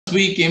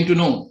we came to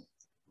know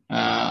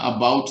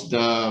about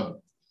the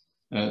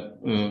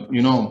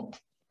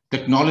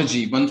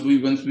technology, once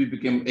we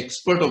became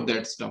expert of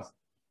that stuff,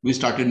 we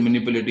started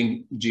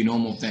manipulating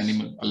genome of the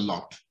animal a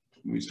lot.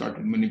 We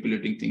started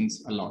manipulating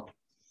things a lot,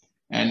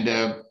 and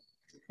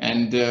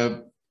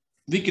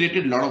we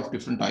created a lot of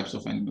different types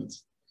of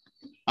animals.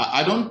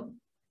 I don't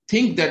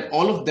think that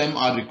all of them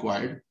are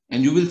required,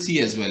 and you will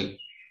see as well.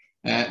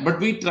 But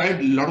we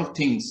tried a lot of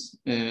things.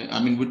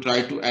 We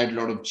tried to add a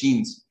lot of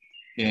genes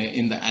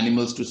in the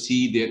animals to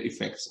see their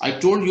effects. I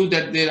told you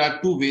that there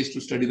are two ways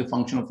to study the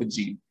function of a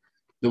gene.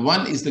 The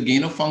one is the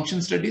gain of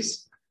function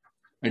studies,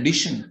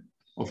 addition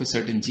of a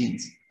certain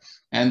genes,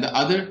 and the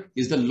other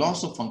is the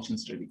loss of function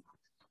study,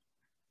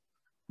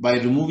 by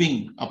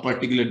removing a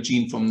particular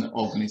gene from the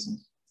organism.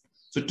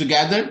 So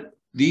together,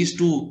 these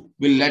two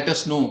will let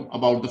us know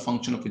about the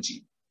function of a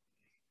gene.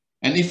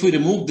 And if we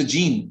remove the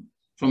gene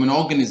from an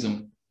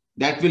organism,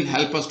 that will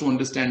help us to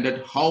understand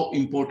that how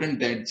important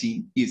that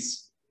gene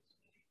is.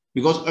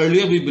 Because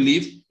earlier we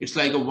believed it's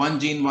like a one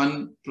gene,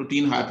 one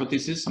protein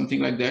hypothesis, something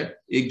like that,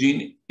 एक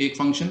gene, एक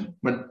function.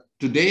 But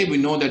today we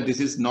know that this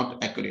is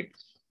not accurate.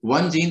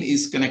 One gene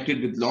is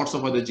connected with lots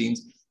of other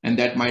genes, and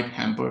that might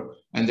hamper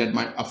and that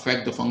might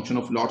affect the function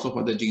of lots of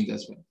other genes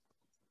as well.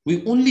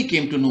 We only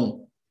came to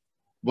know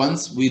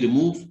once we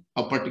remove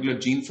a particular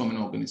gene from an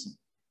organism.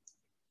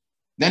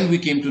 Then we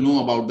came to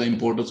know about the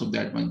importance of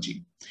that one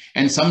gene.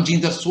 And some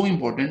genes are so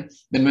important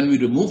that when we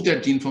remove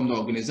that gene from the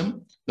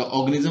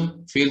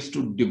organism fails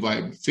to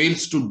divide,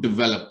 fails to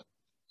develop.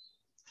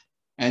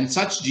 And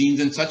such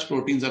genes and such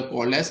proteins are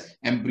called as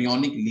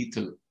embryonic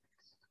lethal.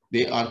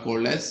 They are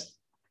called as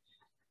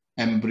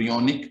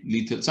embryonic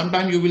lethal.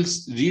 Sometimes you will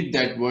read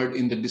that word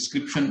in the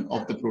description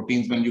of the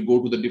proteins when you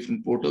go to the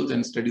different portals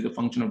and study the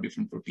function of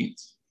different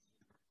proteins,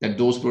 that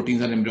those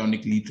proteins are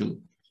embryonic lethal.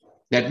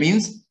 That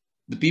means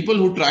the people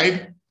who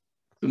tried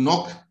to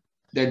knock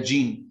that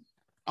gene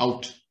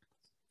out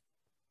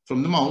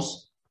from the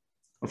mouse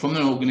or from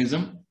the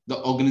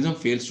organism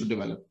fails to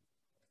develop.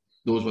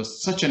 Those were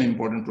such an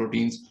important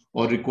proteins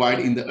or required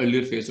in the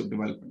earlier phase of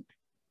development.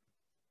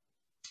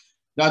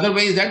 The other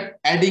way is that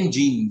adding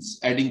genes,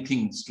 adding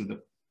things to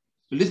them.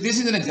 So this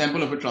is an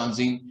example of a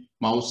transgene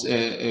mouse with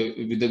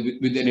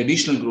an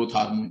additional growth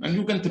hormone. And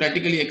you can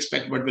theoretically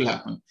expect what will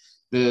happen.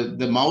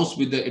 The mouse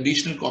with the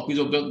additional copies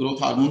of the growth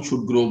hormone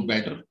should grow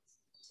better,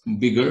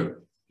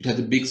 bigger. It has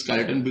a big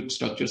skeleton, big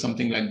structure,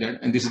 something like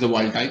that. And this is the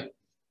wild type.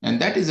 And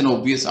that is an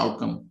obvious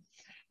outcome.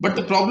 But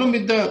the problem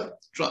with the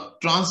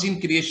transgene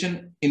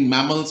creation in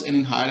mammals and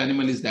in higher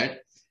animal is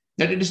that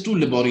it is too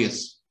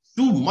laborious,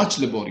 too much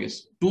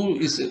laborious. Too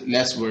is a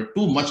less word,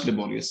 too much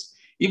laborious.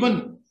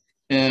 Even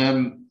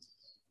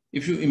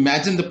if you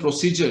imagine the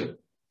procedure,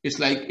 it's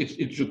like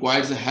it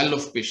requires a hell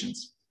of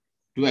patience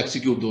to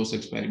execute those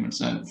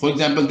experiments. And for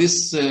example,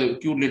 this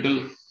cute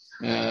little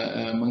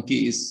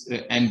monkey is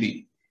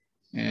Andy.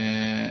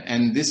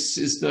 And this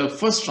is the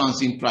first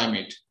transgene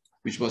primate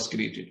which was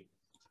created,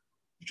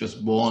 which was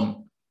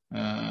born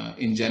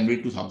in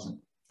January 2000.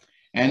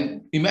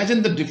 And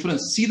imagine the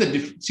difference. See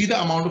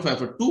the amount of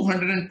effort.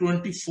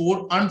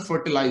 224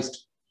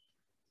 unfertilized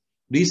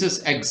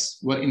rhesus eggs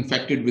were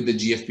infected with the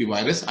GFP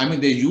virus. I mean,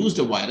 they used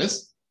a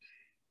virus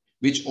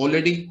which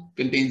already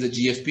contains a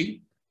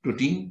GFP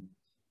protein.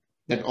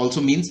 That also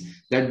means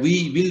that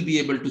we will be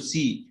able to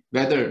see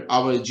whether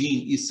our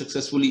gene is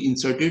successfully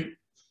inserted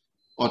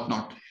or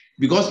not.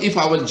 Because if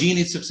our gene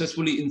is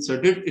successfully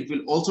inserted, it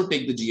will also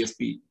take the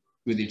GFP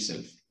with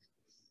itself.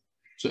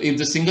 So if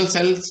the single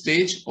cell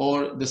stage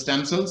or the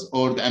stem cells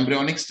or the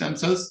embryonic stem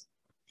cells,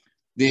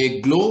 they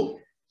glow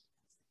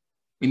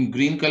in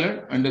green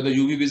color under the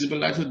UV visible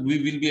light, so we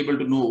will be able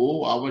to know,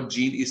 oh, our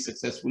gene is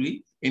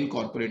successfully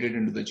incorporated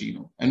into the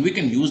genome. And we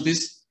can use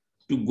this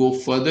to go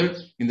further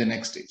in the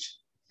next stage.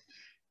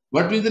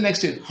 What is the next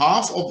stage?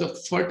 Half of the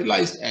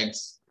fertilized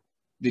eggs,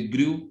 they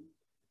grew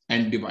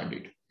and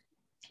divided.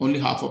 Only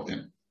half of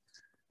them.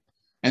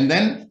 And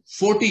then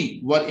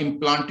 40 were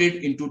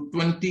implanted into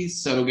 20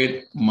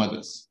 surrogate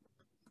mothers.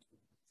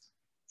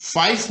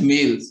 5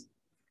 males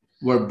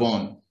were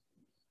born.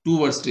 2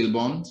 were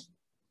stillborn.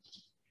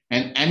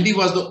 And Andy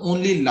was the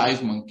only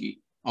live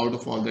monkey out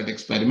of all that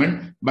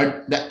experiment.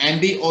 But the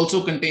Andy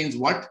also contains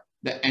what?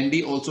 The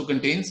Andy also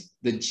contains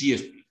the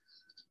GFP.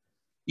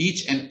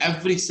 Each and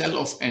every cell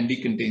of Andy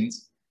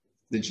contains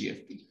the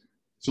GFP.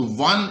 So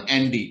one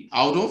Andy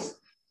out of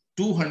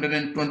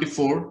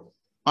 224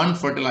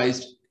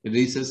 unfertilized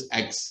rhesus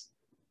eggs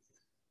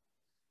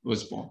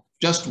was born.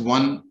 Just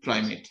one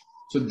primate.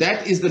 So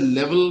that is the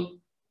level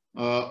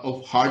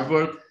of hard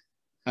work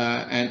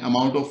and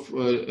amount of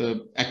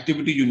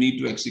activity you need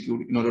to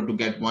execute in order to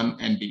get one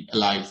Andy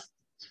alive.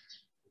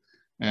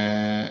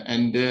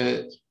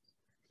 The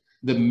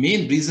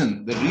main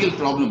reason, the real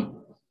problem,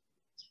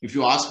 if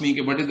you ask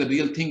me what is the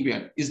real thing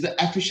behind, is the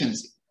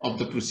efficiency of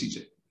the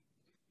procedure.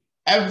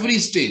 Every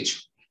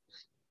stage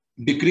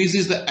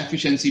decreases the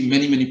efficiency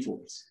many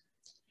folds.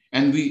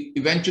 And we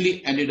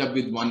eventually ended up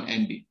with one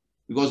Andy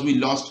because we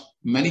lost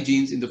many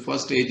genes in the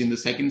first stage, in the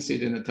second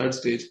stage, and the third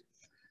stage.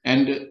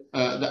 And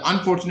the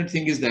unfortunate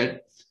thing is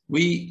that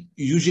we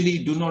usually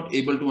do not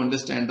able to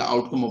understand the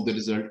outcome of the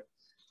result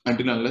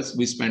until unless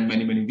we spend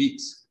many, many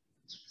weeks.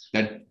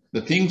 That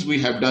the things we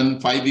have done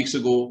 5 weeks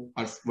ago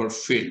were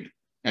failed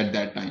at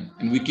that time.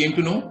 And we came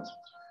to know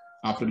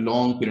after a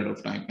long period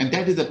of time. And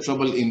that is the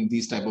trouble in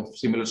these type of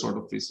similar sort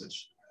of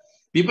research.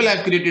 People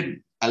have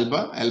created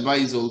ALBA. ALBA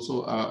is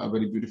also a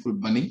very beautiful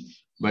bunny,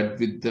 but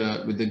with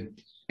the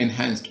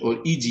enhanced or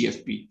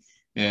EGFP,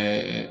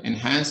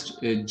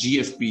 enhanced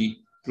GFP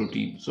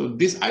protein. So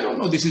this, I don't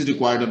know this is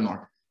required or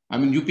not. I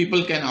mean, you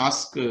people can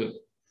ask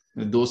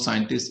those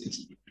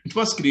scientists. It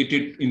was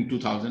created in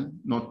 2000,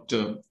 not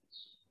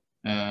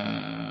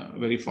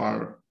very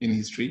far in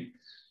history.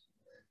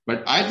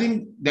 But I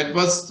think that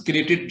was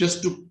created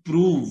just to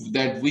prove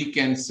that we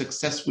can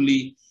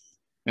successfully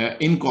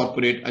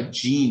incorporate a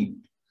gene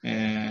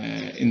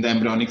in the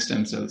embryonic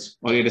stem cells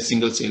or at a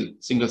single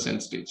cell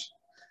stage.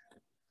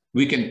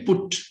 We can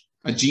put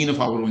a gene of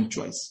our own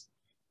choice.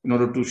 In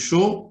order to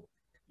show,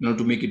 in order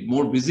to make it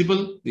more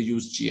visible, they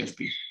use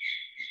GFP.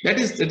 That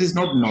is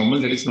not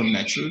normal. That is not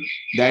natural.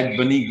 That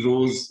bunny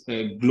glows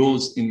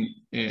in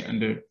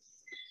under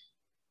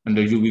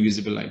UV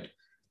visible light.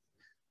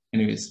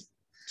 Anyways,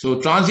 so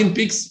transgene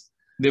pigs,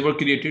 they were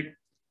created.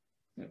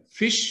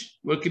 Fish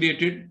were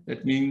created.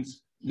 That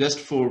means just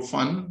for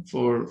fun,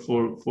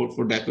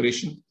 for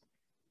decoration.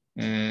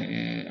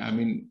 I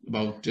mean,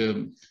 about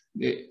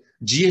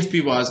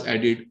GFP was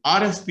added,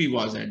 RFP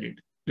was added.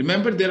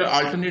 Remember, there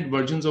are alternate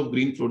versions of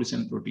green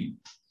fluorescent protein.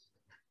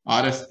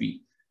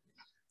 RFP,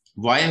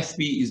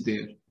 YFP is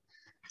there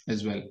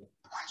as well.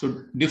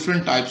 So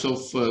different types of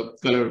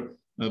color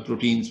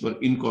proteins were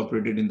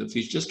incorporated in the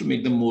fish just to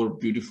make them more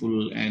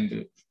beautiful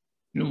and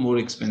more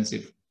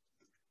expensive,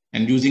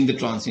 and using the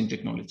transgene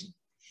technology.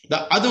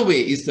 The other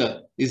way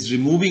is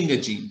removing a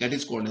gene, that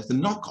is called as the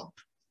knockout.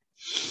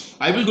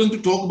 I will going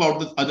to talk about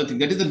the other thing,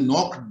 that is the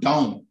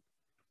knockdown.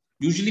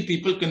 Usually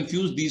people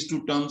confuse these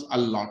two terms a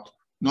lot,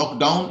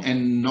 knockdown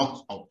and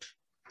knockout.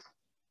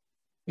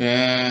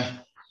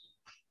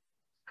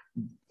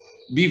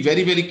 Be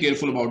very, very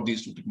careful about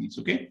these two techniques,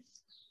 okay?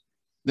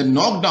 The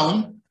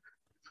knockdown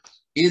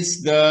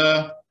is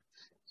the,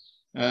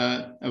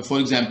 for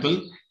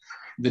example,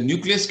 the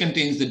nucleus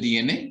contains the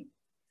DNA.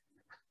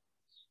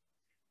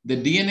 The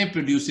DNA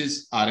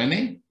produces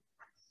RNA,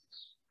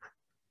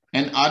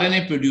 and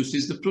RNA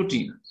produces the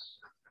protein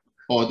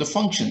or the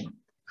function.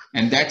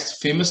 And that's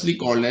famously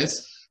called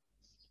as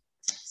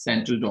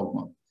central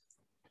dogma.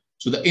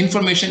 So the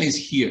information is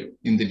here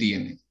in the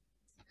DNA.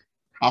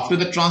 After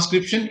the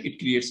transcription, it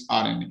creates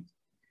RNA.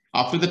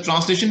 After the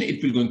translation,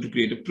 it will going to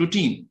create a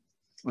protein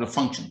or a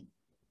function.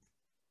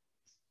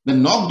 The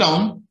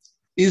knockdown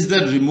is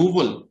the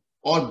removal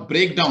or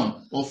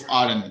breakdown of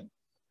RNA.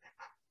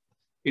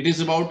 It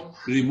is about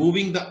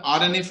removing the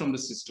RNA from the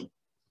system.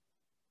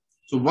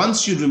 So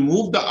once you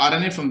remove the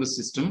RNA from the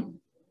system,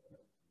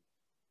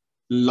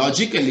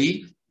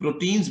 logically,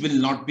 proteins will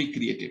not be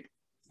created.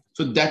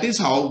 So that is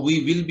how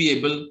we will be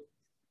able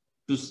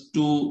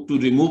to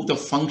remove the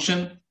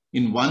function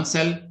in one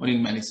cell or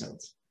in many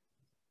cells.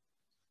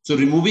 So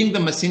removing the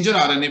messenger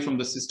RNA from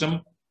the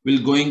system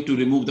will going to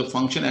remove the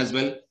function as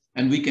well,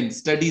 and we can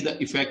study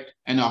the effect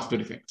and after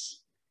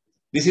effects.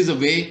 This is a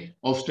way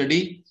of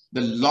study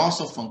the loss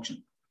of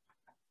function.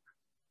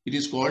 It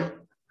is called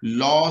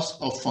loss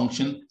of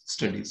function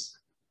studies.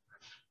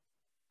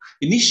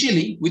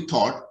 Initially, we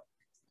thought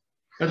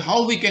that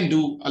how we can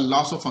do a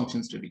loss of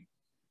function study.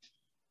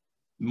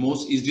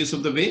 Most easiest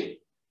of the way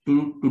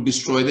to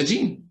destroy the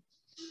gene.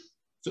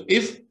 So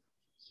if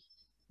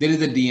there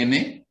is a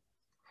DNA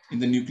in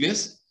the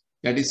nucleus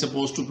that is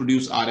supposed to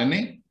produce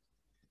RNA,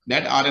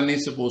 that RNA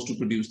is supposed to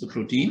produce the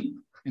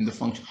protein in the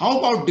function. How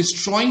about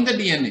destroying the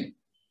DNA?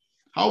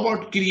 How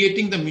about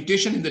creating the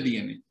mutation in the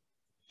DNA?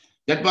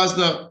 That was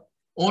the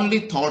only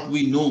thought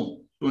we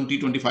know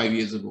 20-25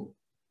 years ago.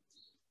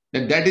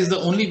 That is the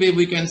only way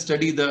we can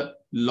study the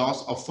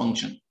loss of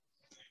function.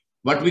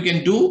 What we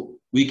can do,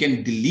 we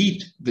can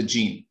delete the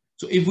gene.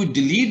 So if we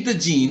delete the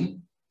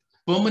gene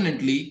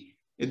permanently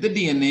in the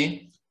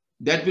DNA,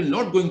 that will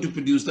not going to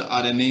produce the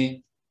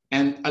RNA,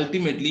 and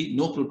ultimately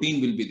no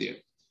protein will be there.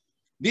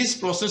 This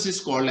process is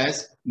called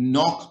as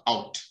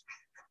knockout,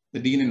 the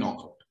DNA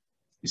knockout.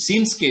 It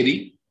seems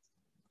scary,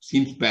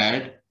 seems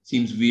bad,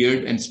 seems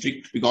weird and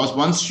strict, because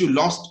once you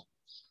lost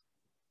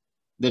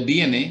the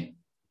DNA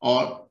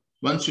or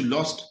once you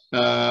lost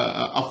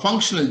a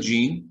functional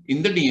gene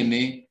in the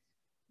DNA,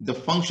 the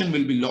function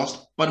will be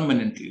lost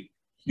permanently.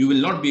 You will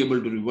not be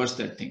able to reverse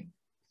that thing.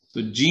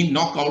 So gene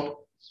knockout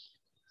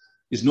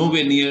is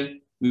nowhere near.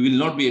 We will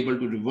not be able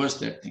to reverse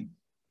that thing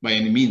by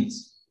any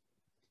means.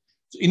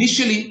 So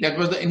initially, that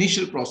was the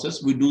initial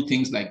process. We do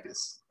things like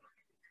this.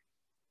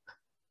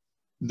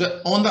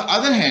 On the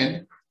other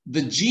hand,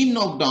 the gene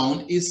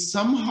knockdown is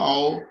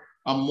somehow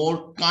a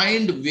more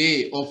kind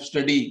way of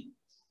study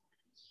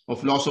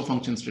of loss of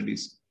function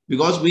studies,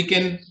 because we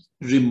can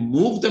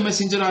remove the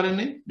messenger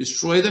RNA,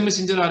 destroy the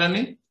messenger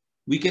RNA.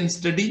 We can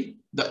study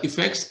the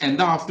effects and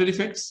the after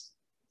effects.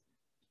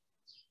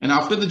 And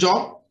after the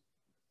job,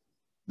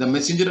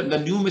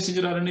 the new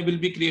messenger RNA will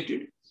be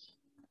created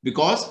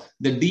because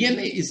the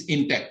DNA is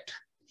intact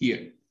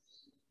here.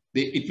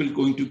 It will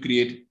going to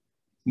create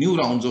new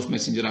rounds of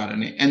messenger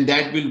RNA, and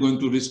that will going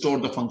to restore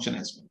the function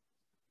as well.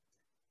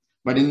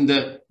 But in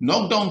the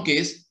knockdown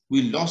case,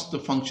 we lost the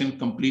function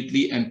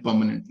completely and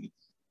permanently.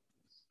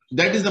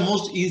 That is the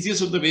most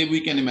easiest of the way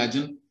we can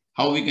imagine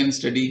how we can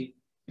study,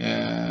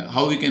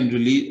 how we can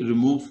really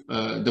remove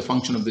the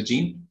function of the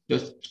gene,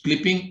 just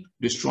clipping,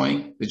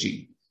 destroying the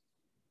gene.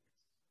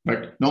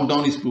 But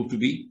knockdown is proved to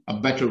be a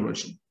better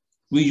version.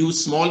 We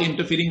use small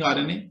interfering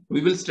RNA.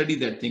 We will study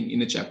that thing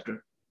in a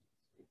chapter.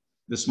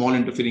 The small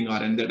interfering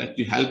RNA that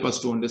actually help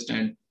us to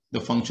understand the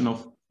function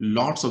of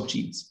lots of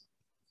genes.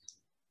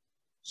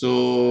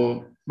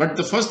 So, but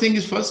the first thing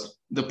is first,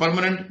 the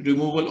permanent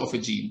removal of a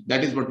gene.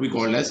 That is what we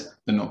call as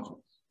the knockout.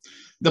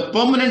 The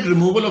permanent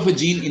removal of a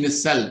gene in a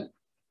cell,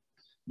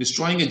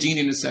 destroying a gene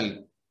in a cell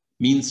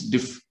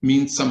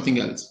means something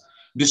else.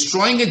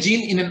 Destroying a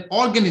gene in an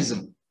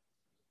organism,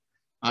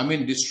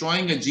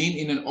 destroying a gene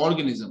in an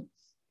organism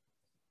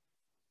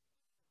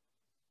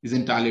is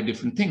entirely a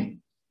different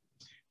thing.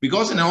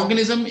 Because an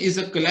organism is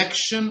a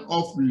collection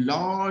of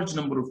large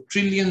number of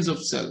trillions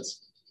of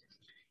cells.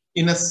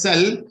 In a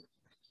cell,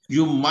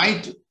 you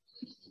might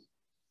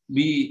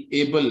be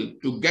able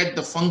to get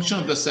the function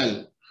of the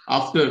cell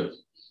after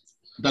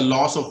the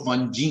loss of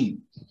one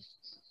gene.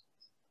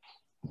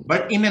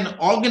 But in an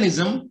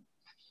organism,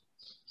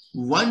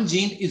 one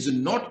gene is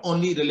not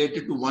only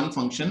related to one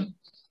function,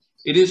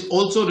 it is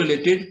also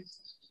related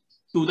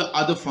to the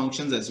other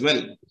functions as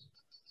well.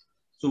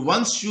 So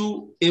once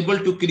you able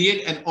to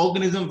create an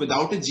organism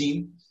without a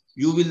gene,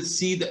 you will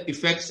see the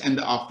effects and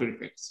the after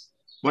effects.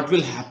 What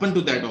will happen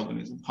to that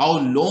organism? How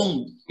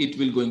long it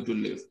will going to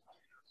live?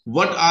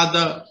 What are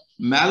the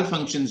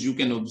malfunctions you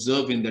can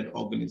observe in that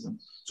organism?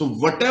 So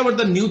whatever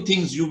the new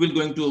things you will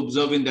going to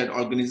observe in that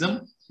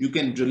organism, you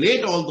can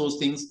relate all those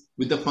things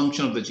with the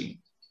function of the gene.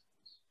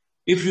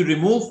 If you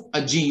remove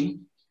a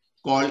gene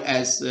called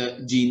as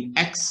gene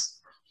X,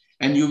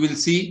 and you will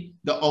see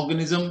the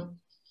organism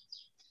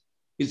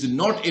is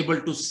not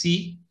able to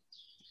see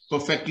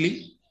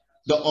perfectly,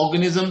 the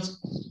organism's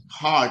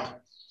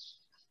heart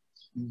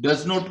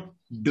does not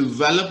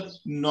develop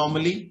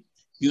normally.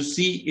 You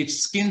see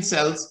its skin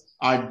cells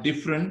are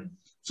different.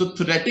 So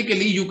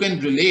theoretically, you can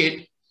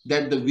relate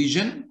that the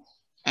vision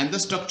and the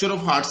structure of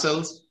heart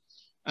cells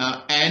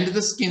and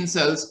the skin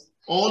cells,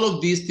 all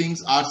of these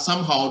things are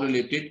somehow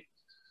related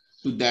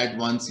to that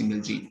one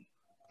single gene,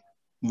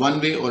 one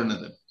way or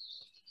another.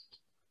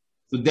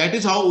 So that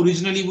is how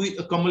originally we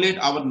accumulate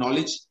our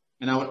knowledge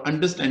and our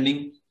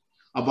understanding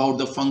about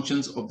the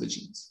functions of the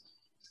genes.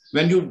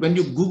 When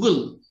you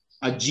Google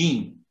a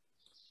gene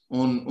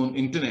on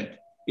internet,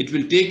 it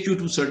will take you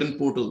to certain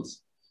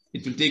portals.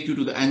 It will take you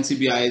to the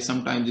NCBI.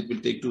 Sometimes it will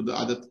take to the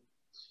other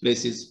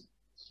places,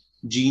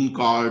 gene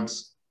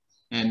cards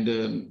and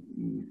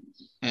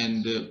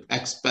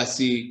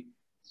XPASI.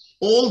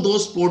 All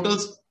those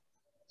portals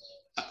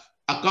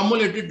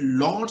accumulated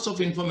lots of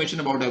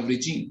information about every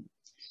gene.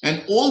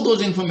 And all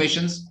those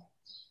informations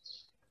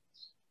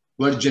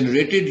were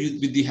generated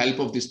with the help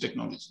of this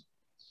technology.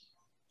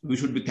 We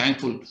should be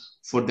thankful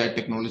for that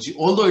technology.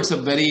 Although it's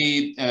a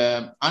very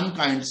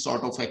unkind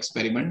sort of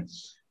experiment,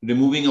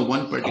 removing a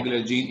one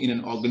particular gene in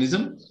an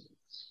organism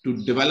to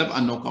develop a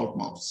knockout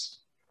mouse.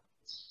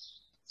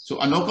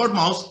 So a knockout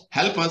mouse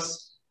helped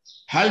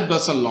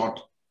us a lot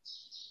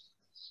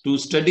to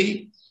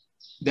study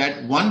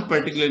that one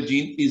particular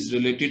gene is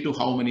related to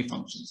how many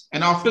functions.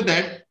 And after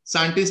that,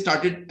 scientists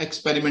started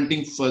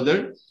experimenting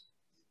further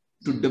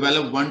to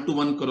develop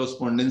one-to-one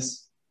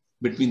correspondence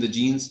between the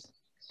genes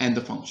and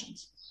the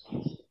functions.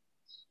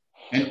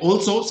 And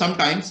also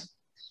sometimes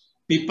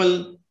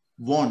people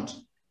want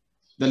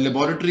the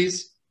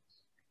laboratories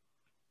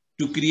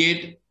to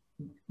create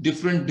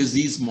different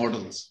disease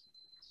models.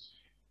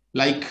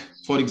 Like,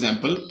 for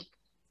example,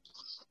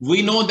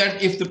 we know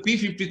that if the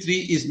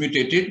P53 is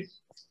mutated,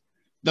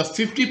 the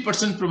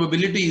 50%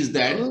 probability is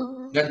that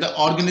the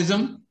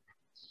organism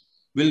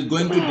will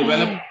going to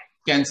develop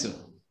cancer.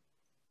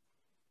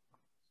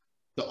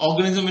 The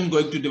organism is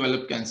going to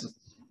develop cancer.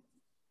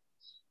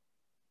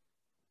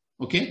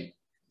 Okay?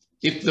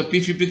 If the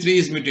P53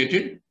 is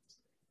mutated,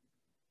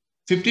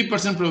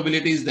 50%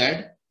 probability is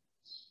that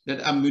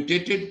a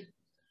mutated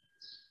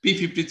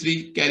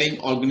P53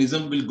 carrying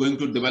organism will going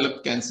to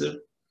develop cancer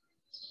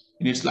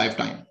in its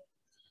lifetime.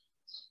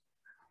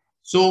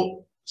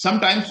 So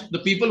sometimes the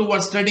people who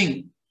are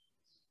studying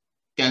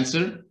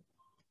cancer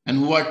and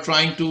who are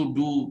trying to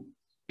do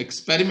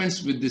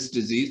experiments with this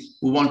disease,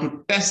 who want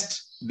to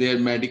test their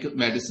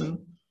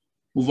medicine,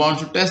 who want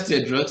to test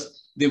their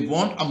drugs, they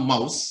want a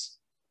mouse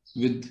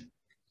with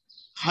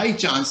high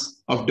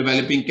chance of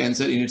developing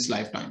cancer in its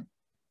lifetime.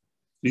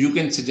 You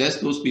can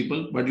suggest those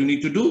people what you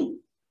need to do.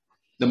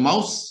 The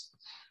mouse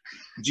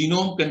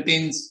genome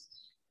contains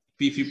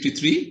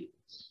P53.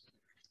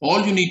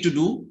 All you need to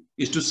do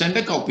is to send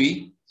a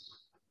copy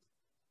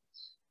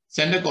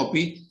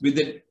with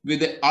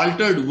the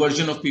altered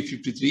version of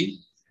P53,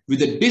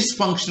 with a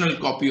dysfunctional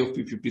copy of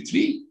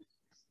P53,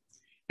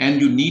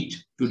 and you need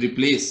to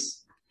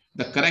replace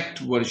the correct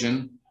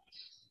version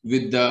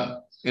with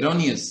the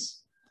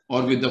erroneous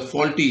or with the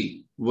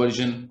faulty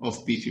version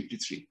of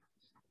P53.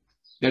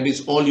 That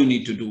is all you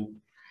need to do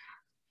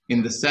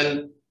in the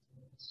cell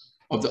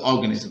of the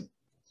organism,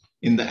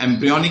 in the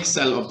embryonic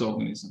cell of the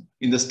organism,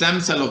 in the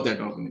stem cell of that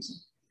organism.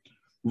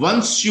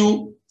 Once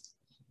you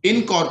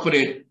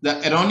incorporate the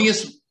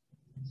erroneous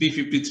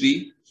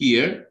P53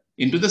 here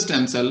into the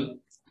stem cell,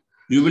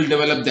 you will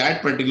develop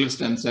that particular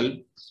stem cell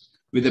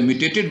with a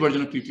mutated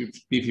version of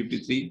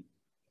P53,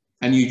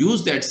 and you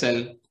use that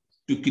cell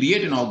to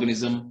create an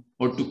organism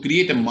or to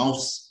create a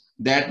mouse.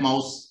 That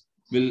mouse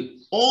will,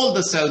 all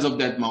the cells of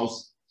that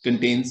mouse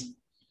contains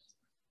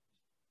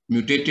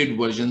mutated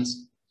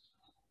versions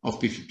of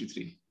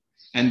P53.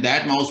 And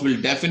that mouse will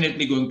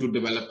definitely going to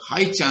develop,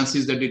 high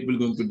chances that it will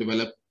going to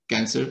develop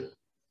cancer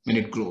when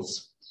it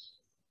grows.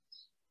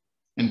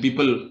 And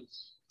people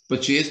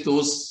purchase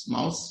those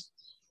mouse,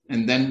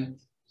 and then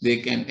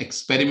they can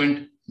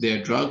experiment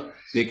their drug,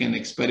 they can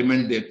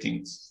experiment their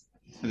things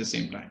at the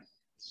same time.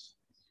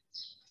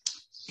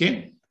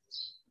 Okay,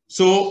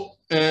 so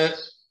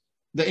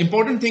the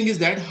important thing is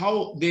that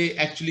how they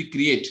actually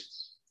create,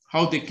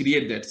 how they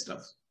create that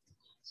stuff,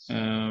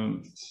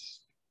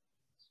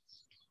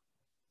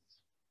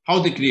 how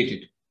they create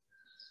it.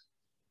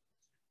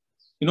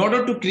 In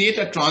order to create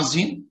a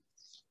transgene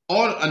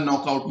or a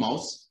knockout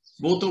mouse,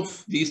 both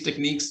of these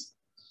techniques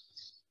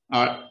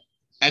are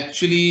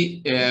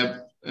actually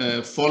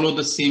follow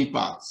the same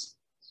paths.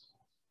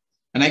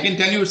 And I can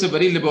tell you it's a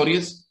very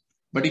laborious,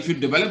 but if you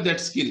develop that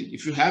skill,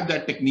 if you have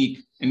that technique,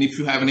 and if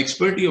you have an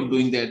expertise of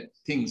doing that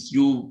things,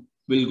 you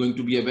will going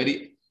to be a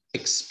very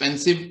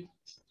expensive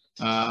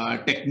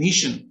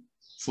technician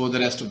for the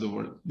rest of the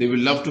world. They will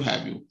love to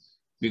have you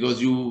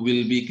because you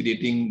will be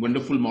creating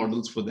wonderful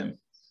models for them.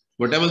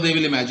 Whatever they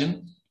will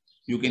imagine,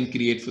 you can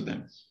create for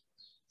them.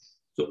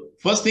 So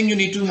first thing you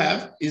need to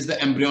have is the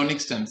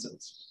embryonic stem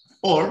cells,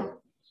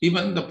 or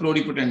even the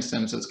pluripotent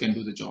stem cells can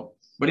do the job.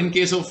 But in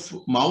case of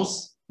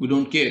mouse, we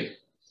don't care.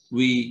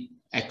 We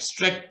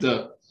extract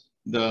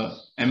the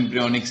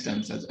embryonic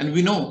stem cells, and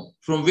we know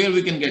from where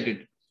we can get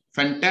it.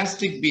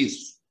 Fantastic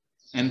beasts,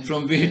 and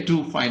from where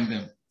to find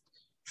them.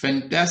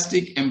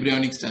 Fantastic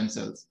embryonic stem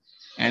cells,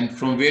 and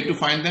from where to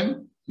find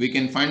them? We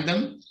can find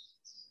them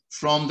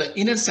from the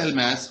inner cell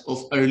mass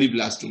of early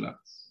blastula.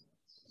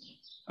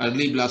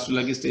 Early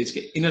blastula ki stage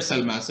ke inner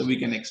cell mass, so we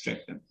can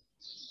extract them.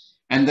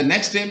 And the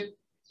next step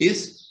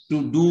is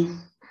to do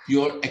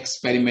your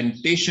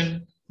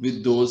experimentation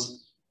with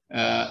those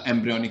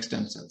embryonic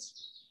stem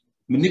cells.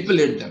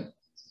 Manipulate them.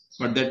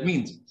 What that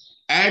means?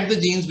 Add the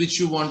genes which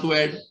you want to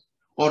add,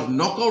 or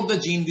knock out the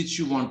gene which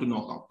you want to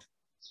knock out.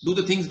 Do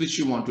the things which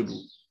you want to do.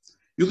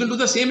 You can do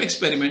the same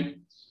experiment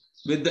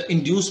with the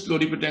induced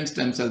pluripotent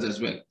stem cells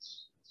as well.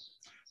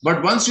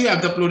 But once you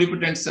have the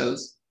pluripotent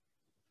cells,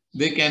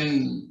 they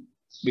can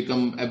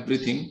become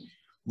everything.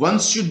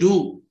 Once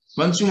you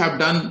have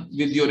done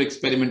with your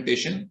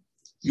experimentation,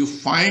 you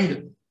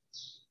find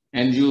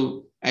and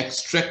you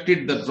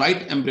extracted the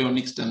right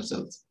embryonic stem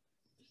cells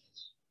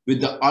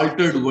with the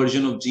altered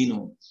version of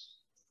genome,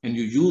 and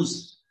you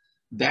use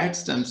that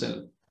stem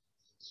cell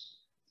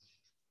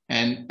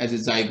and as a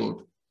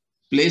zygote,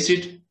 place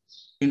it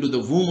into the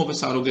womb of a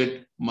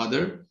surrogate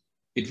mother,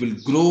 it will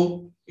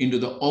grow into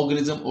the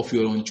organism of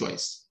your own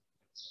choice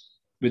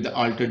with the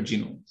altered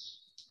genome.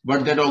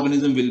 What that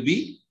organism will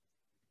be,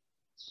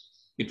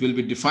 it will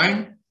be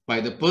defined by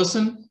the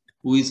person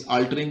who is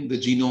altering the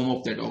genome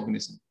of that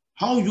organism.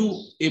 How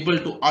you able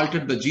to alter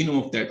the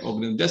genome of that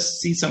organism?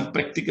 Just see some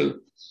practical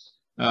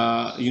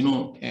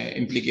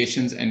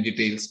implications and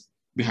details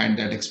behind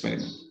that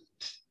experiment.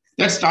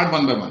 Let's start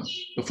one by one.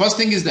 The first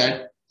thing is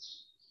that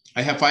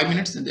I have 5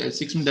 minutes and 6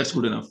 minutes, that's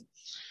good enough.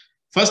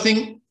 First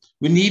thing,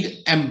 we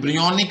need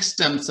embryonic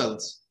stem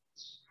cells.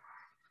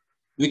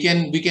 We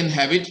can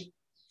have it.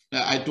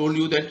 I told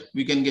you that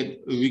we can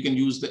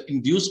use the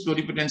induced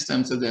pluripotent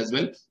stem cells as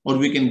well, or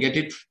we can get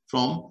it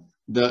from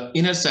the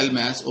inner cell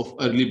mass of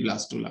early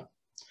blastula.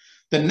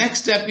 The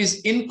next step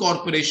is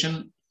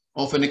incorporation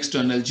of an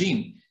external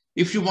gene.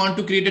 If you want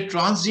to create a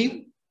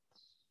transgene,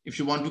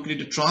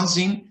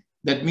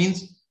 that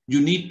means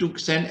you need to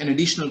send an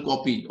additional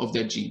copy of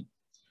that gene.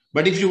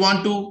 But if you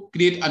want to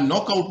create a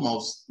knockout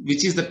mouse,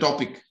 which is the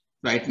topic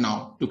right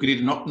now, to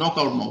create a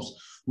knockout mouse,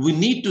 we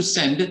need to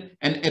send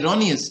an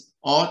erroneous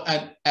or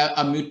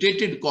a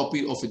mutated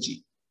copy of a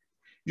gene.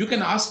 You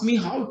can ask me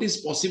how it is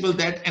possible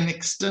that an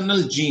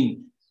external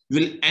gene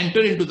will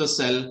enter into the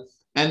cell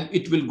and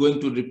it will going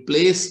to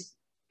replace,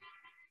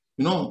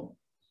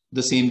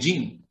 the same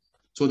gene.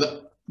 So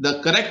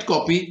the correct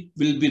copy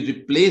will be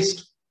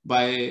replaced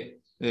by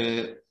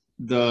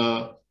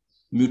the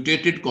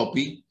mutated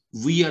copy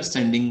we are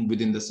sending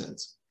within the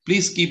cells.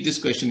 Please keep this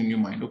question in your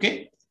mind,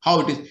 okay? How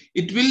it is?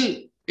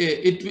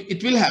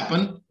 It will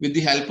happen with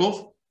the help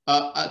of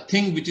a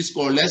thing which is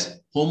called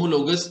as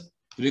homologous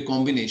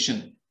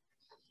recombination.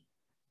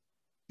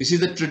 This is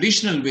the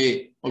traditional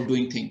way of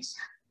doing things.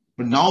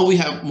 But now we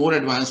have more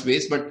advanced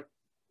ways, but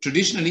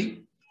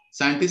traditionally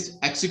scientists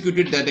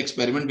executed that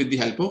experiment with the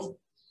help of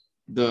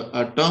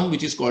the term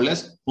which is called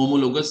as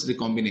homologous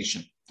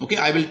recombination. Okay,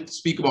 I will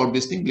speak about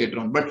this thing later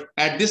on, but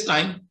at this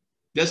time,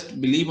 just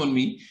believe on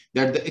me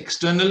that the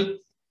external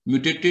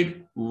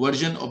mutated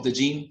version of the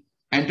gene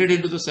entered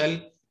into the cell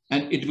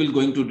and it will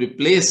going to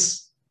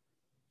replace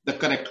the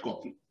correct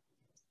copy.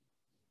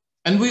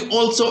 And we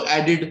also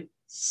added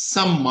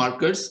some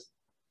markers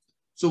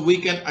so we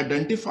can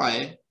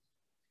identify,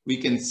 we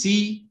can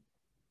see,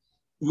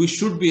 we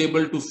should be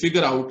able to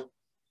figure out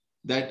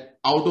that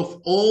out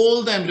of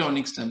all the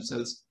embryonic stem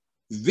cells,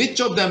 which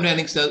of the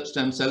embryonic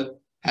stem cell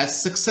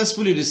has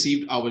successfully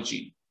received our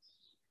gene.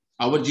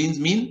 Our genes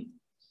mean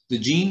the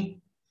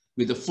gene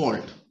with the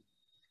fault,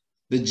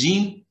 the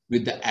gene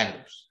with the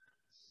errors.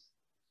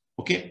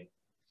 Okay,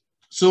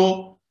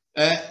 so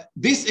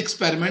this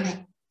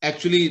experiment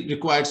actually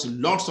requires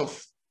lots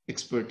of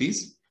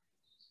expertise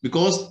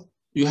because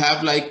you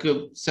have like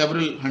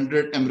several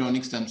hundred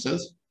embryonic stem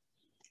cells.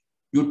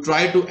 You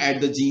try to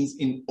add the genes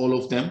in all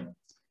of them,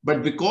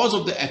 but because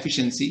of the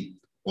efficiency,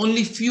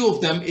 only few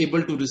of them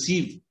able to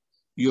receive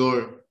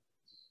your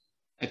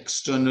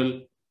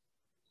external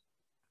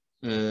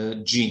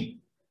gene.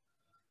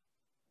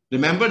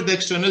 Remember, the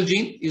external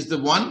gene is the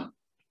one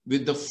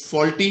with the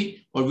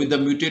faulty or with the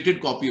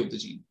mutated copy of the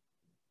gene.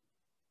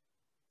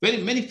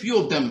 Many few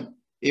of them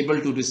able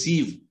to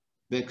receive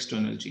the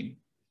external gene.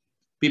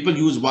 People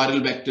use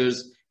viral vectors,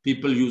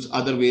 people use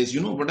other ways,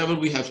 whatever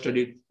we have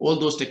studied, all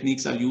those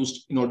techniques are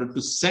used in order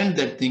to send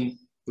that thing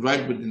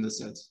right within the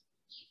cells.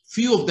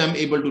 Few of them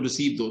able to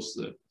receive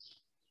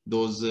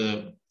those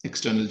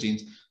external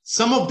genes.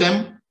 Some of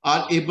them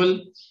are able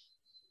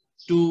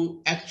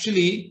to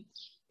actually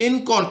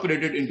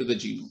incorporate it into the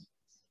genome.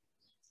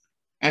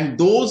 And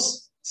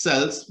those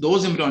cells,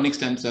 those embryonic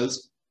stem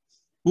cells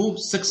who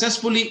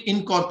successfully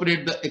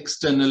incorporate the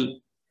external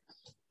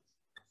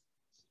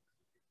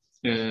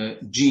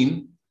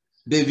gene,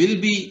 they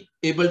will be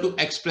able to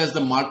express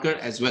the marker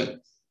as well.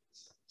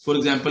 For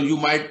example, you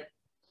might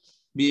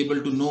be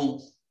able to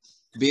know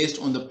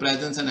based on the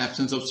presence and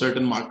absence of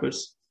certain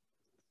markers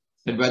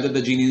that whether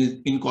the gene is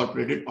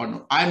incorporated or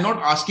not. I am not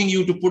asking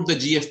you to put the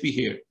GFP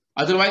here.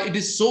 Otherwise, it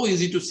is so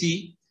easy to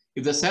see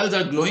if the cells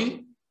are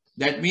glowing,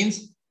 that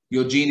means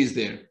your gene is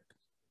there.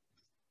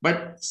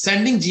 But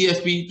sending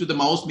GFP to the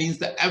mouse means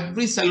that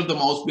every cell of the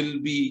mouse will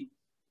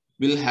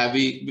going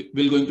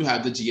to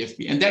have the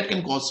GFP, and that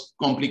can cause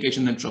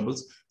complications and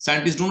troubles.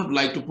 Scientists do not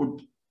like to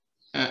put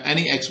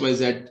any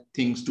XYZ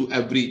things to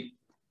every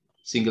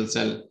single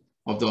cell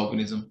of the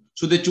organism.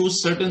 So they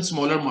choose certain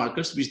smaller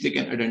markers which they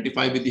can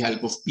identify with the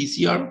help of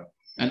PCR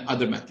and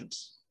other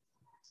methods.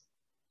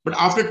 But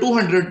after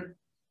 200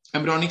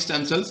 embryonic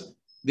stem cells,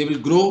 they will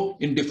grow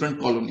in different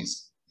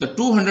colonies. The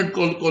 200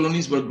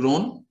 colonies were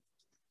grown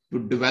to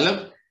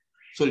develop,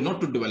 sorry,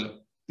 not to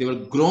develop, they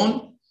were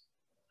grown,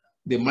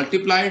 they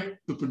multiplied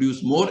to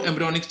produce more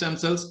embryonic stem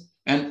cells,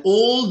 and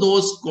all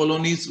those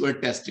colonies were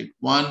tested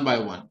one by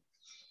one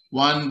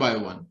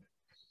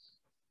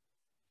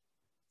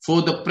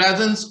for the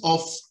presence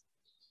of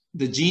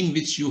the gene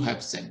which you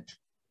have sent.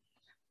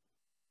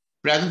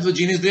 Presence of the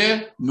gene is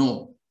there?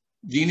 No.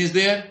 Gene is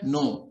there?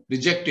 No.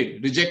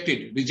 Rejected,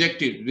 rejected,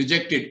 rejected,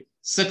 rejected.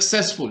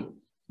 Successful.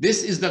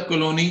 This is the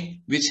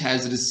colony which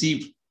has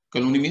received.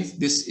 Colony means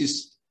this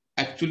is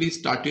actually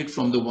started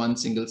from the one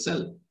single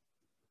cell.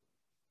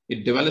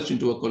 It develops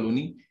into a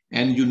colony,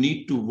 and you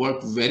need to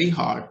work very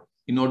hard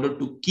in order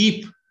to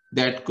keep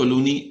that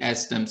colony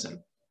as stem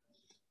cell.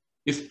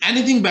 If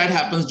anything bad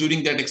happens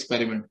during that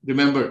experiment,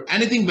 remember,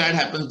 anything bad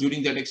happens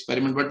during that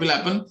experiment, what will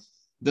happen?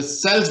 The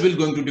cells will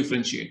going to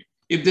differentiate.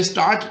 If they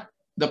start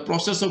the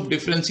process of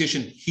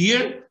differentiation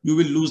here, you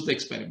will lose the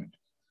experiment.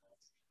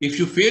 If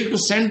you fail to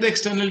send the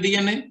external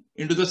DNA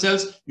into the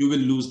cells, you will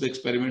lose the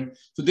experiment.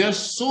 So there are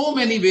so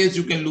many ways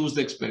you can lose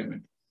the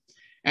experiment.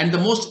 And the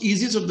most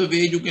easiest of the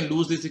way you can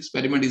lose this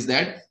experiment is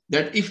that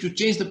if you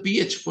change the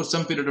pH for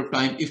some period of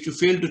time, if you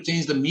fail to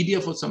change the media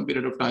for some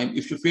period of time,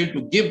 if you fail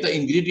to give the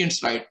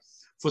ingredients right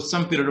for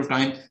some period of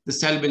time, the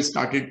cell will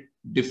start to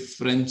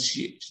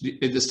differentiate.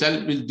 The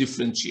cell will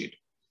differentiate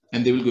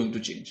and they will going to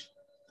change.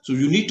 So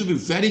you need to be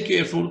very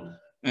careful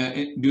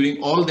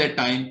during all that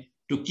time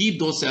to keep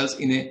those cells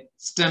in a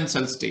stem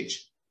cell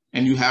stage.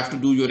 And you have to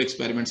do your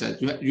experiments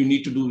as you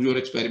need to do your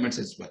experiments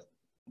as well.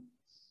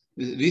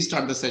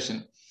 Restart the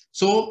session.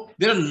 So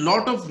there are a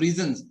lot of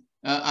reasons.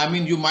 I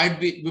mean, we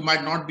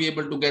might not be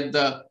able to get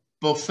the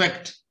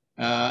perfect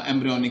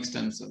embryonic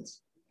stem cells.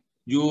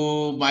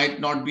 You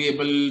might not be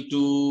able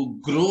to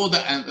grow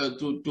the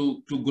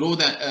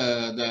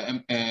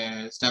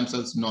stem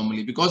cells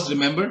normally, because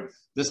remember,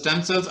 the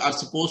stem cells are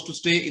supposed to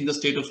stay in the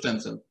state of stem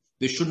cell.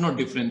 They should not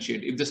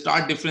differentiate. If they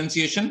start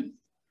differentiation,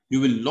 you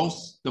will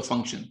lose the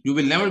function. You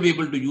will never be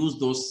able to use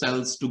those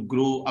cells to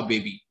grow a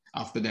baby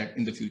after that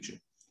in the future.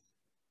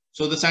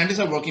 So the scientists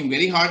are working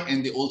very hard,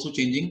 and they're also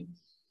changing.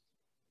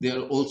 They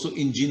are also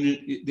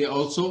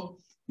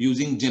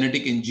using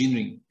genetic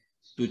engineering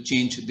to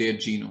change their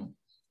genome.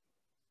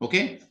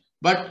 Okay,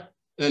 but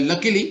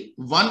luckily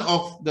one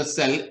of the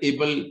cell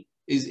able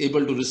is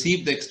able to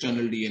receive the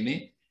external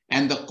DNA,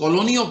 and the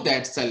colony of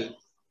that cell,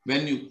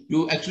 when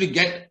you actually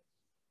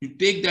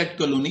take that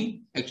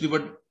colony, actually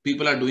what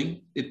people are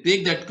doing, they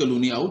take that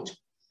colony out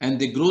and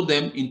they grow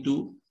them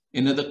into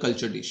another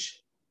culture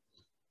dish.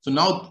 So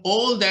now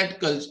all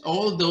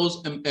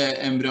those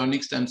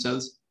embryonic stem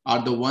cells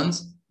are the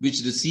ones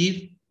which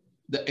receive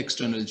the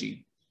external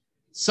gene.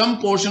 Some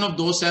portion of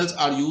those cells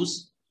are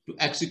used to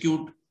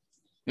execute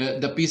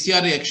the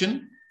PCR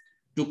reaction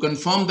to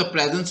confirm the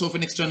presence of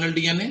an external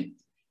DNA.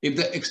 If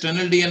the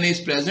external DNA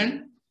is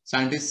present,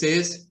 scientist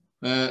says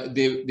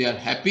they are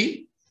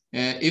happy.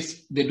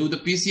 If they do the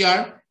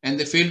PCR and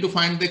they fail to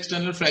find the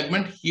external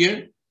fragment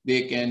here,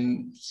 they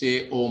can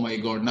say, oh my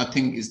God,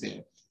 nothing is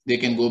there. They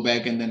can go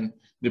back and then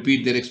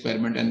repeat their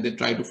experiment and they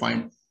try to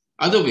find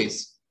other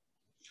ways.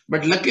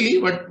 But luckily,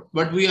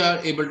 what we are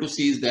able to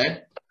see is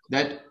that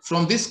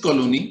from this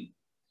colony,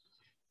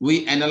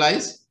 we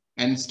analyze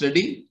and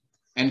study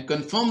and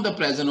confirm the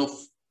presence of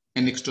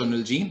an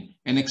external gene.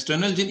 An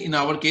external gene in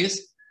our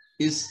case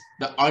is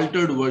the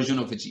altered version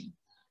of a gene,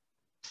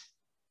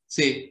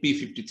 say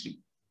P53.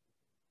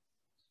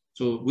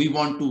 So we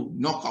want to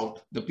knock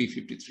out the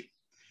P53.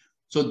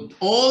 So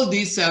all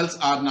these cells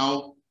are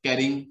now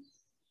carrying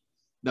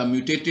the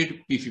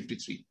mutated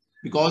P53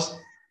 because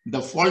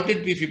the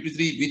faulted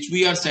P53 which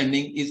we are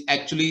sending is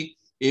actually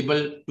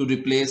able to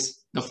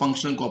replace the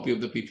functional copy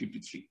of the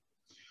P53.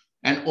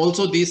 And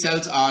also these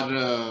cells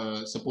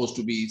are supposed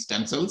to be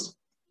stem cells.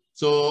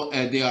 So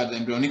they are the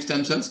embryonic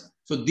stem cells.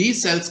 So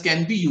these cells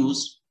can be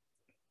used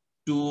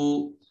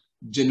to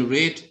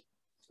generate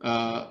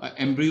an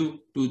embryo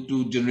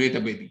to generate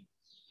a baby.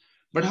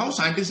 But how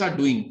scientists are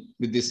doing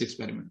with this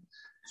experiment?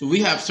 So we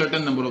have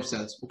certain number of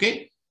cells,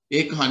 okay?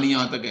 Ek kahani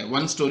yahan tak hai.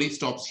 One story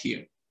stops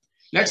here.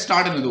 Let's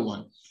start another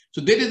one.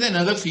 So there is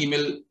another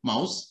female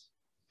mouse,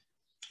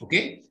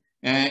 okay?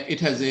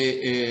 It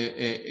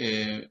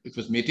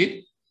was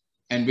mated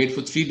and wait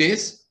for 3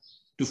 days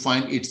to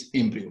find its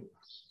embryo.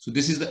 So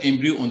this is the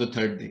embryo on the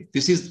 3rd day.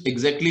 This is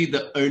exactly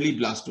the early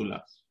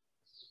blastula.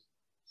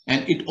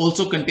 And it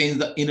also contains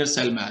the inner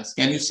cell mass.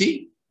 Can you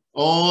see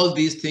all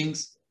these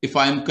things? If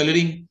I am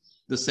coloring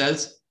the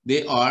cells,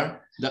 they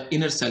are the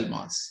inner cell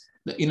mass.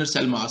 The inner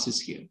cell mass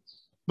is here.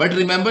 But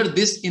remember,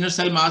 this inner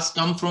cell mass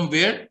come from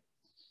where?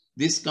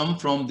 This come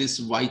from this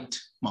white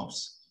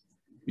mouse,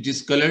 which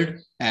is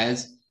colored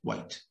as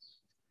white.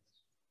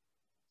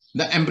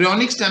 The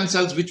embryonic stem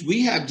cells which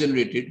we have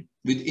generated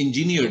with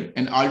engineered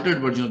and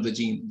altered version of the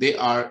gene, they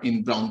are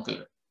in brown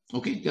color.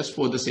 Okay, just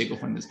for the sake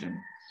of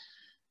understanding.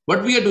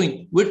 What we are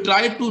doing, we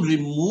try to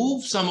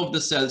remove some of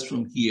the cells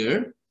from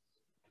here.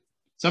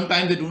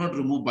 Sometimes they do not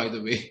remove, by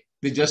the way.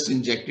 They just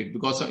inject it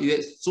because it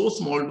is so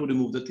small to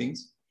remove the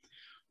things.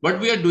 What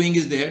we are doing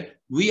is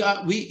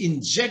we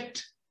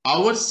inject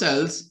our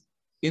cells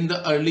in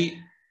the early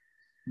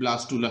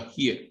blastula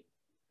here.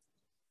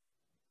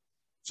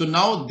 So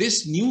now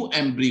this new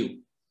embryo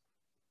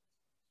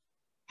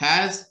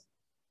has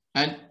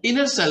an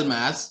inner cell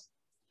mass,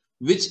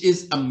 which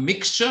is a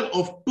mixture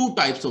of 2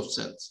 types of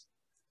cells.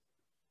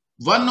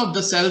 One of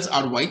the cells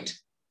are white,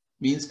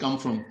 means come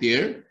from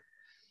there.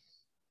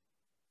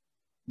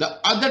 The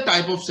other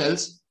type of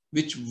cells,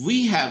 which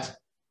we have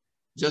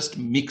just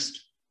mixed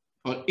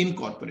or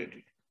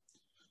incorporated.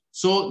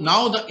 So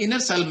now the inner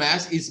cell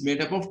mass is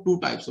made up of 2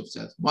 types of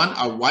cells. One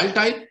are wild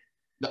type.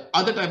 The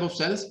other type of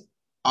cells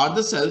are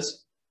the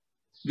cells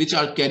which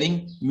are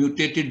carrying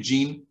mutated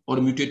gene or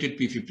mutated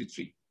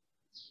P53.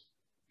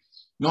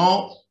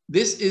 Now,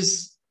 this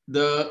is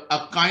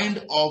a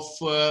kind of,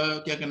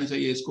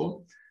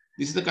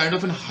 this is the kind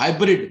of a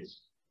hybrid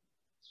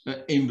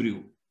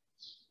embryo.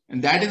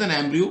 And that is an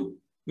embryo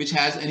which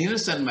has an inner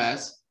cell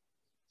mass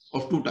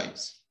of 2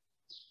 types.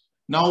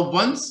 Now,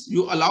 once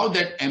you allow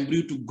that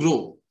embryo to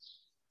grow,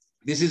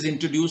 this is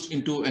introduced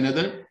into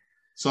another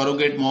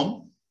surrogate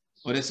mom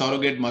or a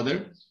surrogate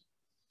mother.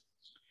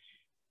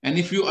 And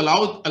if you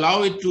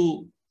allow it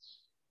to,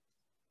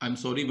 I'm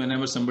sorry,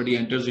 whenever somebody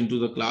enters into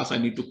the class, I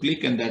need to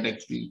click and that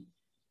actually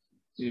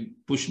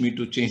push me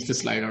to change the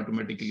slide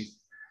automatically.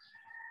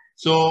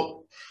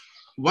 So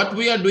what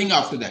we are doing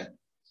after that,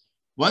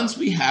 once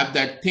we have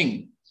that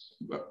thing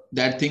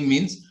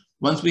means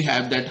once we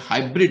have that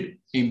hybrid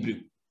embryo,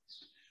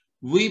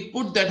 we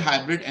put that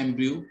hybrid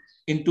embryo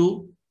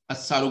into a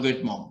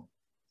surrogate mom.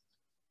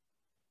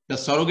 The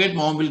surrogate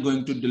mom will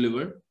going to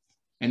deliver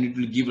and it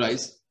will give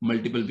rise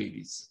multiple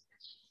babies.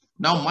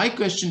 Now my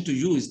question to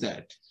you is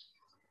that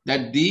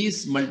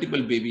these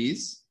multiple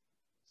babies,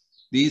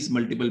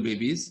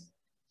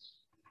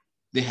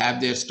 they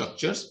have their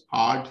structures,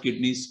 heart,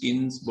 kidney,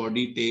 skins,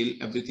 body, tail,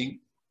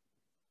 everything.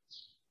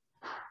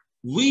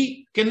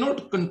 We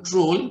cannot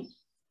control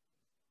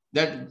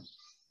that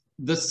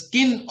the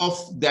skin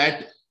of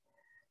that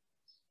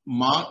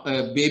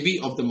baby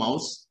of the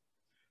mouse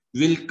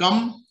will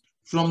come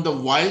from the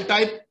wild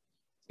type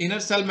inner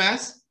cell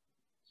mass,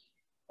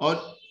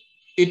 or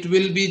it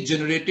will be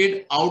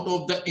generated out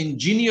of the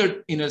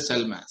engineered inner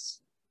cell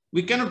mass.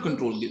 We cannot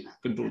control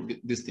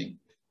this thing.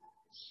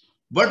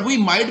 but we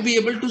might be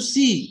able to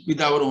see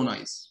with our own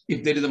eyes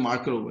if there is a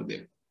marker over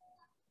there.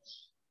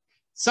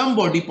 Some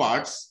body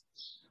parts,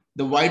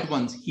 the white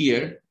ones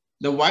here,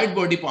 the white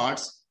body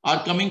parts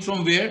are coming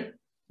from where?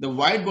 The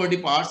white body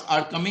parts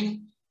are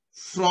coming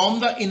from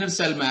the inner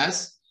cell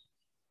mass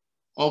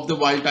of the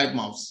wild type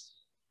mouse.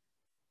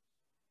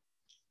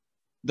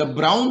 The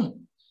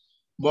brown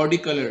body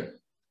color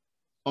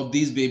of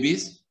these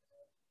babies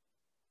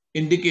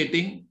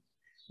indicating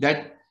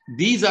that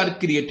these are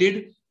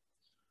created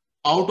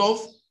out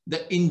of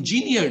the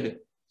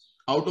engineered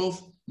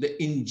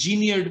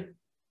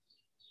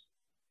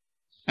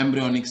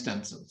embryonic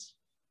stem cells.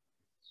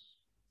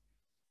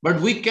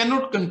 But we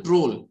cannot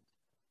control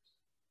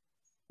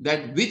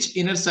that which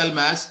inner cell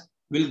mass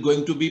will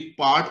going to be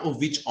part of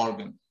which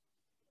organ.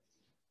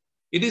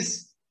 It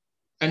is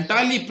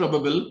entirely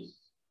probable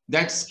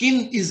that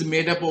skin is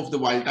made up of the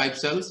wild type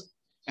cells,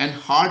 and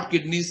heart,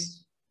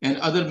 kidneys, and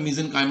other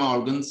mesenchyma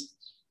organs,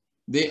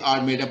 they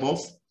are made up of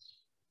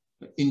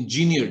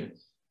engineered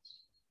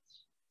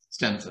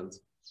stem cells.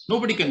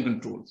 Nobody can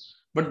control,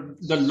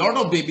 but the lot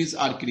of babies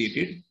are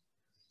created,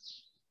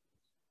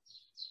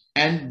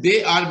 and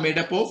they are made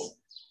up of,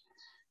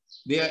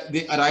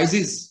 they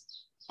arises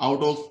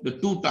out of the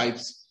two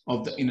types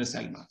of the inner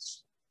cell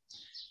mass.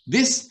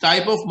 This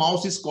type of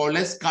mouse is called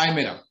as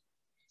chimera.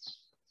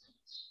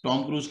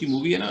 Tom cruise की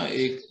movie है ना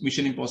एक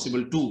mission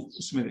impossible 2,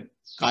 उसमें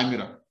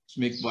chimera,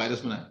 उसमें एक virus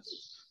बना है,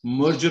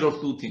 merger of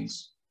two things,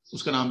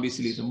 उसका नाम भी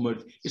इसीलिए था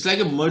मर्ज. It's like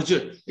a merger,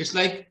 it's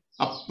like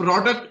a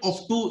product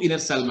of two inner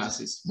cell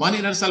masses. One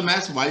inner cell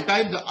mass wild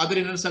type, the other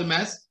inner cell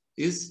mass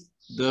is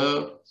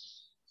the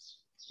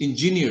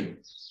engineered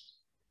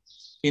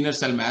inner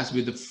cell mass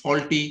with the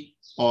faulty,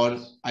 or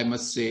I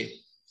must say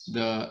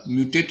the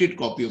mutated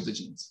copy of the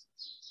genes.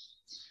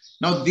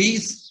 Now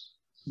these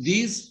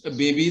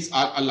babies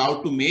are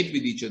allowed to mate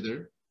with each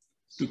other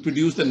to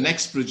produce the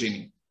next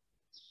progeny.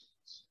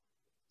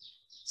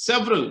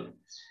 Several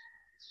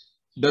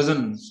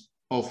dozens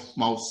of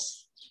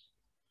mouse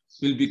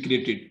will be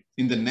created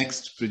in the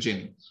next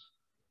progeny.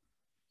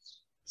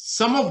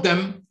 Some of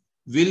them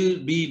will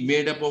be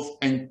made up of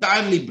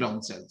entirely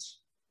brown cells.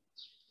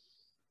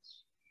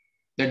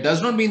 That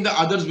does not mean the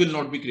others will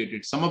not be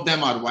created. Some of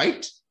them are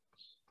white.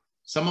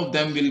 Some of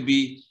them will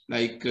be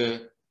like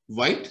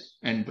white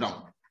and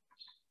brown.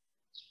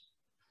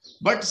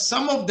 But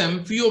some of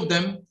them, few of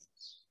them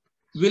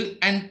will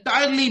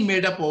entirely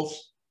made up of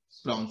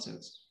brown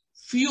cells.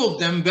 Few of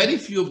them, very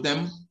few of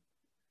them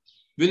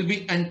will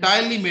be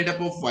entirely made up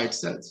of white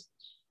cells.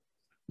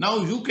 Now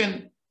you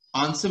can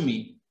answer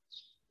me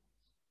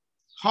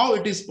how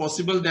it is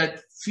possible that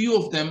few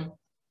of them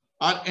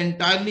are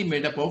entirely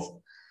made up of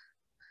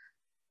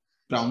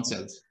brown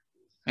cells,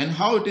 and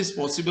how it is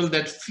possible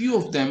that few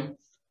of them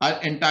are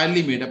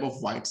entirely made up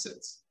of white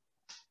cells.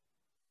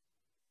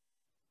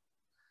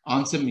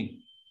 Answer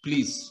me,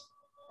 please.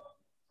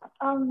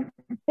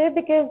 Say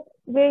because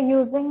we're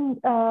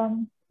using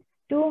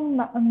two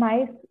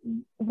mice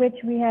which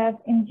we have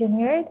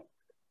engineered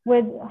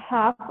with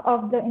half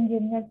of the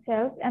engineered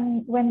cells,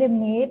 and when they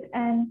mate,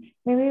 and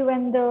maybe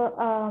when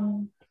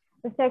the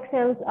sex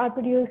cells are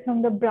produced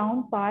from the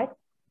brown part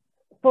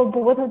for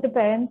both of the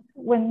parents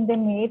when they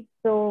mate,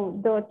 so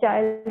the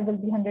child will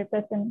be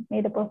 100%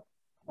 made up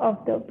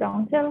of the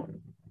brown cells.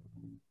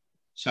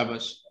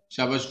 Shabash,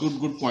 shabash,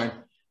 good point.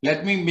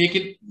 Let me make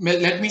it,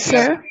 let me,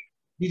 Sir?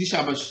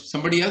 Shabash,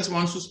 somebody else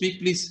wants to speak,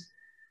 please.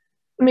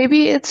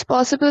 Maybe it's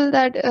possible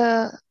that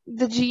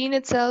the gene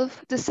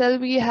itself, the cell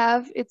we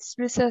have, it's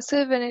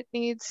recessive and it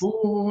needs,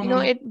 no.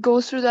 it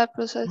goes through that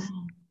process.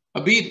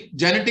 अभी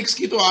genetics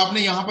की तो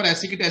आपने यहाँ पर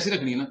ऐसी की तैसी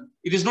रखनी है ना.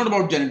 It is not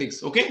about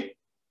genetics, okay?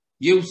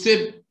 ये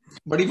उससे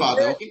बड़ी बात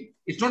है, okay?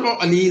 It's not about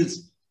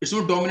alleles. It's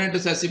not dominant,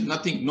 recessive,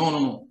 nothing.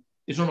 No.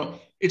 It's not about,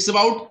 it's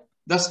about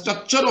the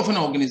structure of an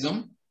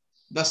organism.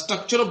 The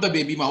structure of the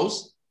baby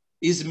mouse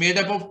is made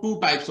up of two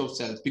types of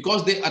cells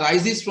because they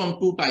arises from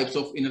two types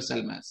of inner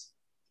cell mass.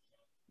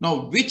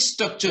 Now, which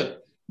structure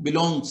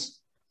belongs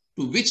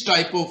to which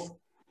type of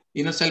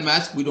inner cell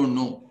mass, we don't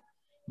know.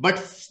 But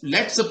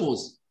let's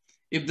suppose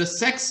if the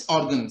sex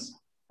organs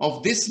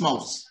of this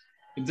mouse,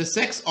 if the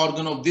sex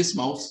organ of this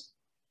mouse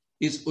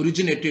is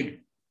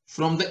originated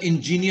from the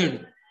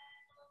engineered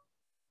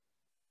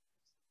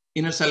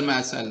inner cell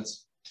mass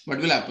cells, what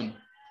will happen?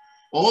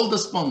 All the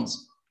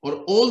sperms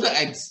or all the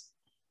eggs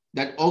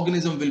that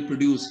organism will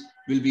produce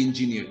will be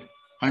engineered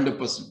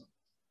 100%.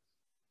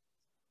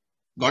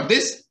 Got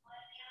this?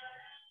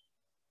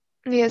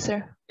 Yes,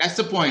 sir. That's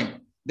the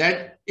point.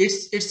 That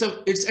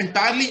it's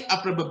entirely a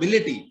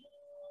probability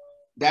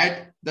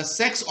that the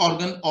sex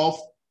organ of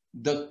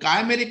the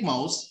chimeric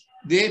mouse,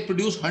 they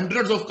produce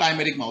hundreds of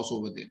chimeric mouse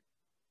over there.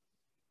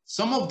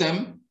 Some of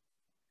them,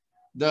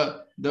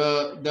 the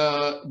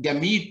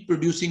gamete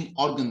producing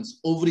organs,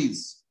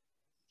 ovaries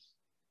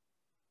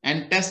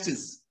and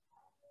testes,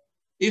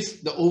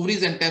 if the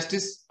ovaries and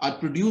testes are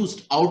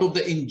produced out of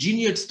the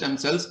engineered stem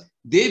cells,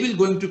 they will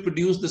going to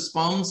produce the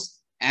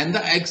sperms and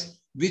the eggs,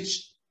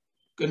 which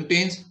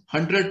contains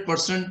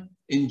 100%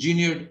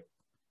 engineered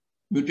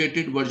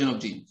mutated version of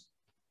genes.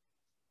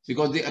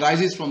 because they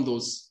arises from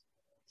those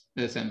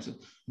stem cells.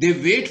 They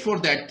wait for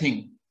that thing.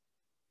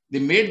 They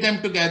made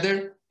them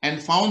together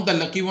and found the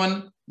lucky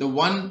one, the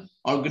one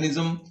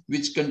organism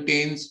which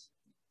contains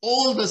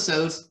all the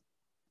cells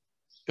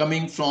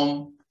coming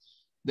from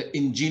the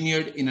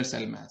engineered inner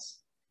cell mass.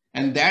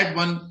 And that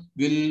one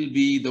will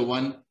be the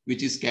one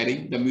which is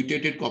carrying the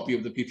mutated copy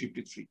of the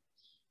P53.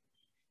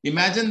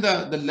 Imagine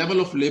the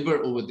level of labor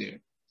over there.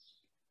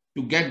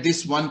 To get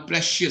this one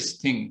precious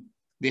thing,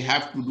 they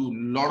have to do a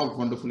lot of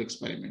wonderful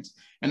experiments.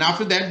 And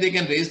after that, they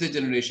can raise the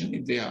generation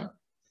if they are.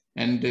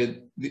 And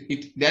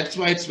that's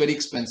why it's very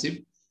expensive.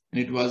 And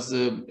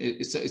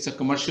it's a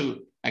commercial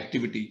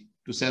activity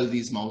to sell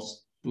these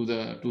mouse to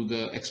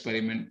the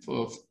experiment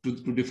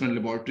to different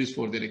laboratories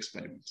for their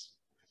experiments.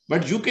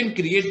 But you can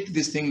create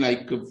this thing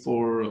like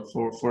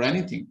for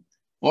anything.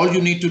 All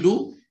you need to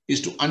do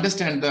is to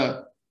understand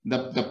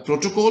the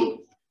protocol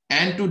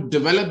and to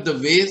develop the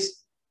ways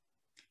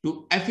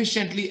to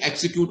efficiently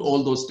execute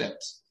all those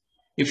steps.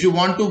 If you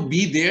want to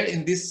be there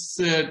in this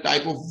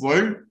type of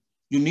world,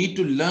 you need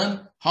to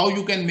learn how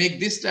you can make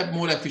this step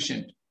more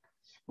efficient.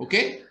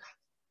 Okay?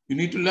 You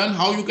need to learn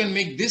how you can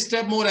make this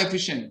step more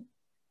efficient.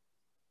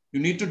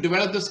 You need to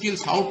develop the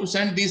skills how to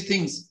send these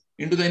things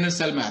into the inner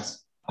cell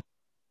mass.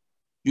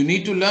 You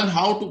need to learn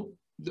how to,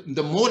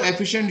 the more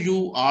efficient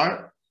you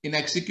are in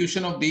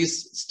execution of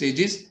these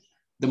stages,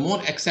 the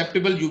more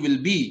acceptable you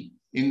will be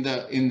in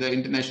the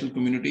international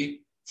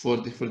community for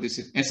this.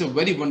 It's a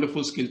very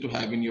wonderful skill to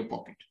have in your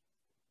pocket.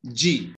 G.